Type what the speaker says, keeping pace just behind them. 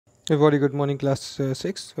A very good morning, class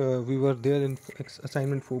 6. We were there in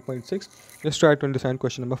assignment 4.6. Let's try to understand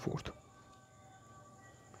question number 4.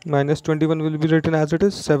 Minus 21 will be written as it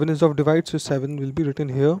is. 7 is of divide, so 7 will be written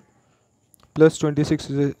here. Plus 26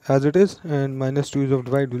 is as it is, and minus 2 is of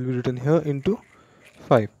divide will be written here into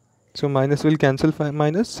 5. So minus will cancel 5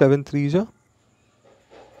 minus 7 3s are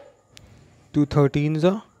 2 13s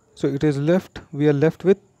are. So it is left. We are left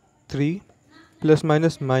with 3 plus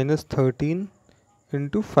minus 13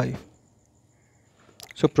 into 5.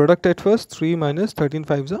 So product at first 3 minus 13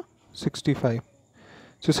 5s are 65.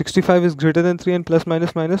 So 65 is greater than 3 and plus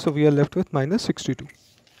minus minus, so we are left with minus 62.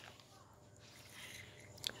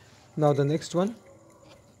 Now the next one.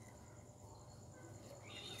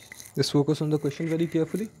 Just focus on the question very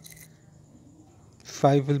carefully.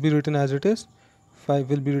 5 will be written as it is. 5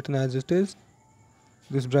 will be written as it is.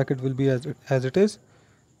 This bracket will be as it is.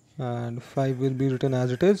 And 5 will be written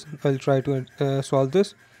as it is. I'll try to solve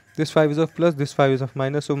this. This 5 is of plus, this 5 is of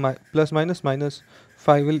minus. So plus minus minus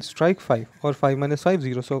 5 will strike 5, or 5 minus 5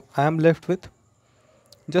 0. So I am left with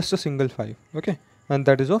just a single 5. Okay. And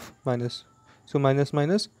that is of minus. So minus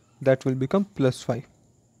minus, that will become plus 5.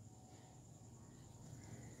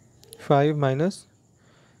 5 minus,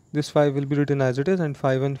 this 5 will be written as it is, and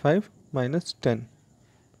 5 and 5 minus 10.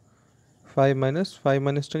 5 minus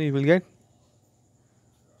 10 you will get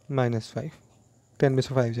minus 5. 10 में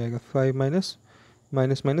से 5 जाएगा. 5 minus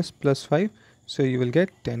minus plus 5, so you will get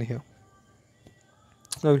 10 here.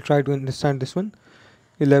 Now we'll try to understand this one.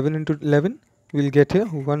 11 into 11 we'll get here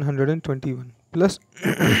 121 plus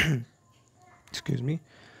excuse me,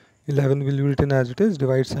 11 will be written as it is,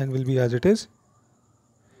 divide sign will be as it is,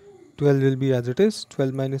 12 will be as it is,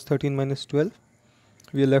 12 minus 13 minus 12,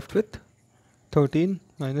 we are left with 13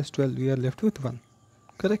 minus 12, we are left with 1.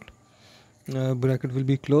 Correct. Bracket will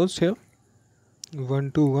be closed here.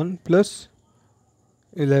 1 to 1 plus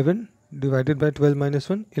 11 divided by 12 minus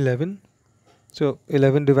 1, 11. So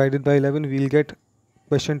 11 divided by 11 we will get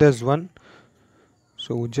quotient as 1.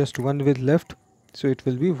 So just 1 with left. So it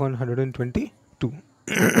will be 122.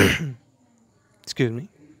 Excuse me.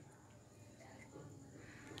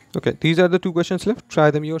 Okay, these are the two questions left. Try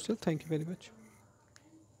them yourself. Thank you very much.